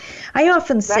doing it. I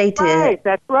often say to...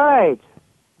 That's right.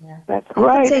 Yeah. That's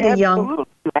right. Say to you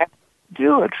have to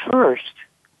do it first.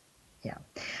 Yeah.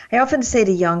 I often say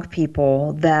to young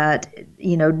people that,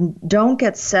 don't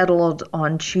get settled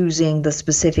on choosing the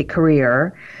specific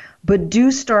career, but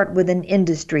do start with an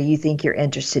industry you think you're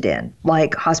interested in,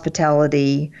 like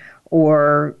hospitality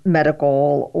or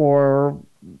medical or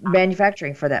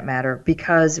manufacturing for that matter,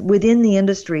 because within the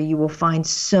industry you will find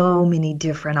so many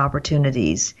different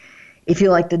opportunities if you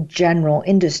like the general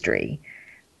industry.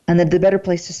 And the better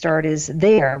place to start is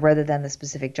there rather than the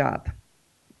specific job.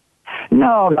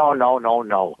 No.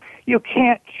 You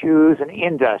can't choose an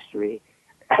industry.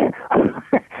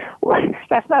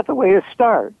 That's not the way to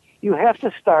start. You have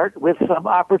to start with some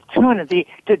opportunity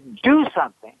to do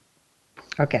something.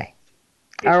 Okay.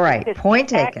 All right. Point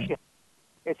taken. Action.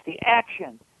 It's the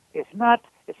action. It's not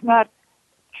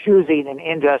choosing an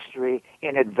industry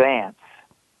in advance.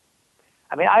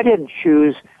 I mean, I didn't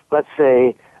choose, let's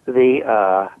say,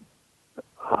 the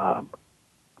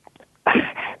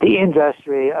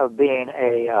industry of being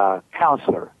a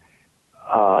counselor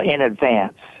in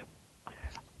advance.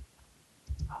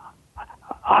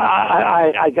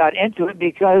 I got into it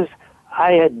because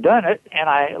I had done it and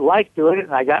I liked doing it,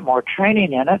 and I got more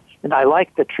training in it, and I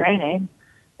liked the training,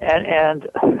 and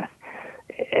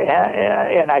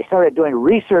I started doing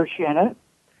research in it,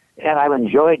 and I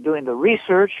enjoyed doing the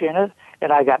research in it,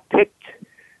 and I got picked.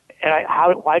 And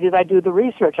why did I do the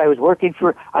research? I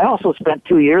also spent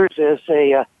 2 years as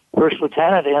a first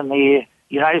lieutenant in the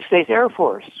United States Air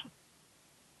Force.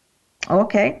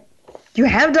 Okay. You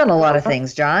have done a lot of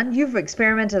things, John. You've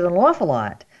experimented an awful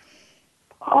lot.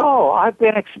 Oh, I've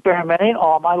been experimenting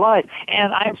all my life,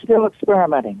 and I'm still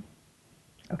experimenting.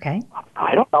 Okay.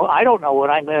 I don't know what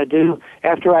I'm going to do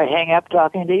after I hang up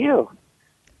talking to you.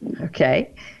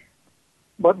 Okay.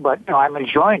 But I'm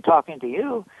enjoying talking to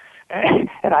you,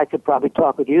 and I could probably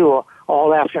talk with you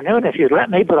all afternoon if you'd let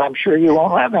me, but I'm sure you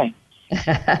won't let me.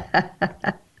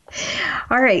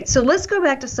 All right, so let's go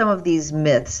back to some of these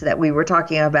myths that we were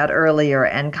talking about earlier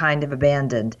and kind of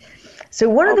abandoned. So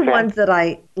one of the ones that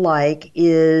I like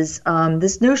is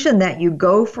this notion that you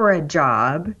go for a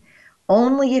job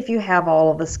only if you have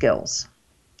all of the skills.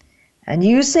 And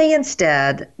you say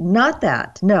instead, not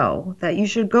that, no, that you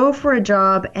should go for a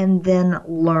job and then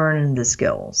learn the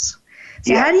skills.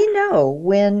 So how do you know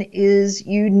when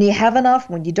you have enough,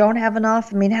 when you don't have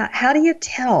enough? I mean, how do you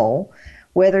tell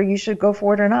whether you should go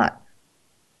for it or not?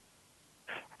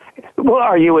 Well,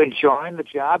 are you enjoying the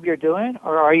job you're doing,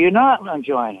 or are you not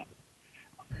enjoying it?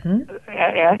 Mm-hmm.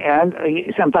 And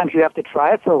sometimes you have to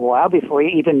try it for a while before you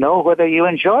even know whether you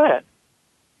enjoy it.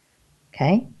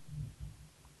 Okay.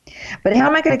 But how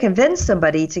am I going to convince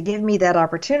somebody to give me that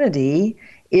opportunity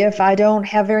if I don't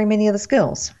have very many of the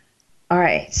skills? All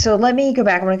right, so let me go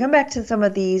back. I'm going to come back to some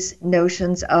of these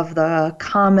notions of the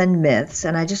common myths,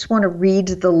 and I just want to read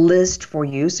the list for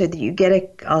you so that you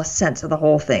get a sense of the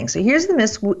whole thing. So here's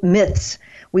the myths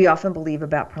we often believe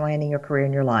about planning your career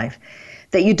in your life.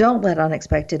 That you don't let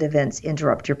unexpected events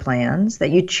interrupt your plans,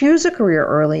 that you choose a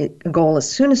career goal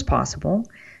as soon as possible,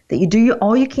 that you do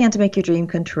all you can to make your dream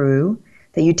come true,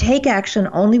 that you take action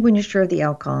only when you're sure of the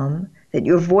outcome, that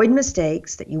you avoid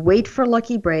mistakes, that you wait for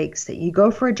lucky breaks, that you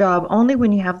go for a job only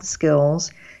when you have the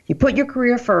skills, you put your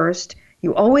career first,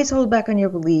 you always hold back on your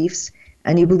beliefs,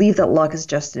 and you believe that luck is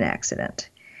just an accident.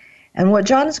 And what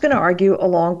John is going to argue,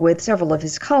 along with several of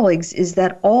his colleagues, is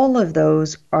that all of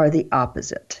those are the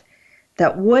opposite.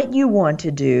 That what you want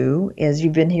to do, as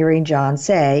you've been hearing John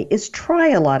say, is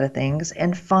try a lot of things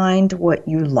and find what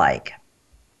you like.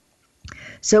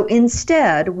 So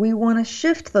instead, we want to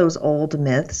shift those old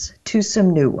myths to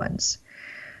some new ones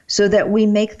so that we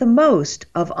make the most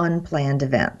of unplanned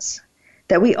events,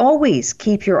 that we always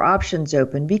keep your options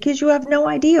open because you have no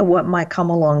idea what might come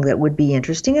along that would be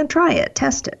interesting, and try it,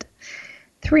 test it.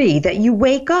 3, that you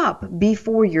wake up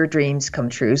before your dreams come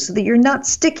true so that you're not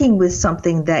sticking with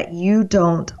something that you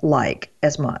don't like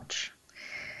as much.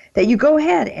 That you go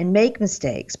ahead and make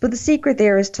mistakes, but the secret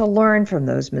there is to learn from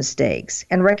those mistakes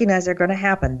and recognize they're going to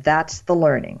happen. That's the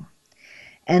learning.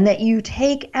 And that you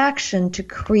take action to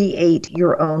create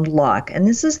your own luck. And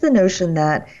this is the notion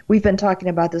that we've been talking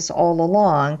about this all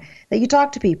along, that you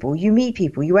talk to people, you meet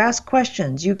people, you ask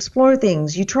questions, you explore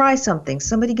things, you try something,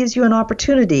 somebody gives you an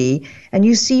opportunity, and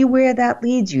you see where that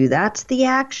leads you. That's the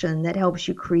action that helps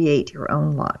you create your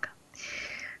own luck.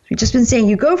 We've just been saying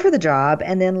you go for the job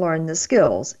and then learn the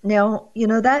skills. Now,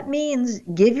 that means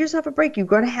give yourself a break. You're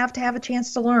going to have a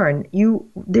chance to learn.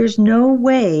 There's no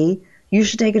way you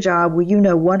should take a job where you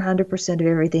know 100% of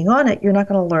everything on it. You're not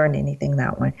going to learn anything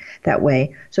that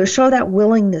way. So show that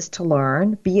willingness to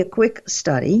learn. Be a quick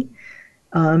study.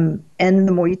 And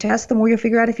the more you test, the more you'll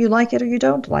figure out if you like it or you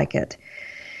don't like it.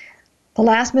 The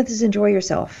last myth is enjoy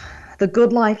yourself. The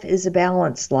good life is a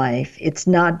balanced life. It's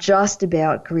not just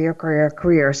about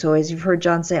career. So as you've heard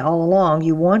John say all along,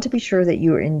 you want to be sure that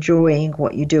you're enjoying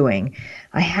what you're doing.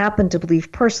 I happen to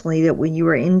believe personally that when you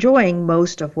are enjoying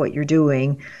most of what you're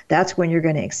doing, that's when you're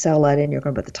going to excel at it and you're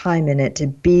going to put the time in it to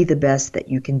be the best that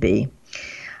you can be.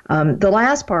 The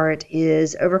last part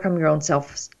is overcome your own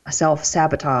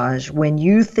self-sabotage when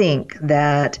you think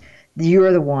that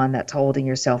you're the one that's holding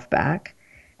yourself back.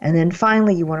 And then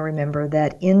finally, you want to remember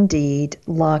that indeed,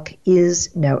 luck is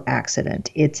no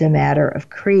accident. It's a matter of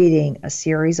creating a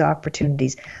series of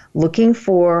opportunities, looking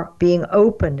for, being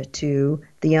open to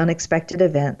the unexpected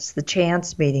events, the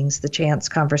chance meetings, the chance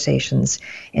conversations,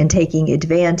 and taking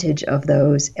advantage of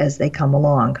those as they come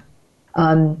along.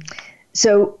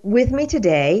 So with me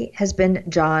today has been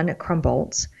John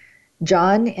Krumbolz.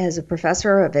 John is a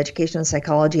professor of educational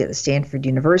psychology at the Stanford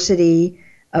University,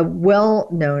 a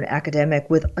well-known academic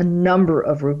with a number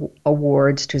of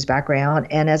awards to his background.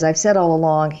 And as I've said all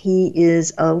along, he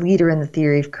is a leader in the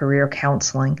theory of career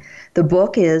counseling. The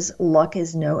book is Luck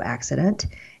is No Accident.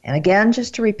 And again,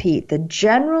 just to repeat, the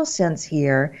general sense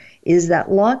here is that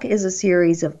luck is a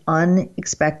series of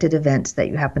unexpected events that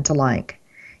you happen to like.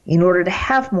 In order to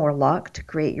have more luck, to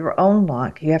create your own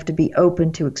luck, you have to be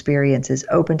open to experiences,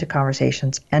 open to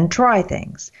conversations, and try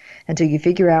things until you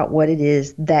figure out what it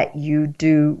is that you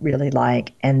do really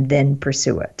like and then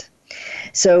pursue it.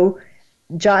 So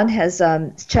John has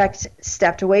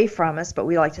stepped away from us, but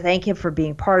we'd like to thank him for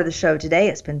being part of the show today.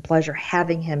 It's been a pleasure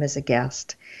having him as a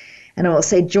guest. And I will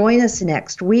say, join us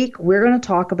next week. We're going to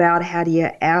talk about how do you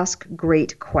ask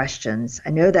great questions.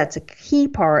 I know that's a key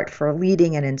part for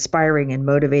leading and inspiring and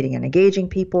motivating and engaging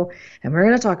people. And we're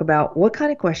going to talk about what kind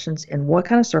of questions in what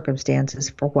kind of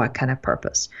circumstances for what kind of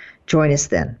purpose. Join us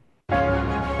then.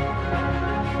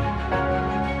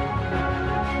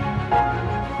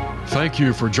 Thank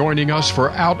you for joining us for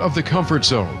Out of the Comfort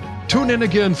Zone. Tune in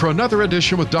again for another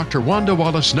edition with Dr. Wanda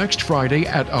Wallace next Friday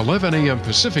at 11 a.m.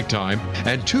 Pacific Time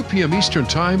and 2 p.m. Eastern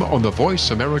Time on the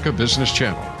Voice America Business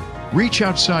Channel. Reach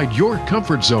outside your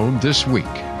comfort zone this week.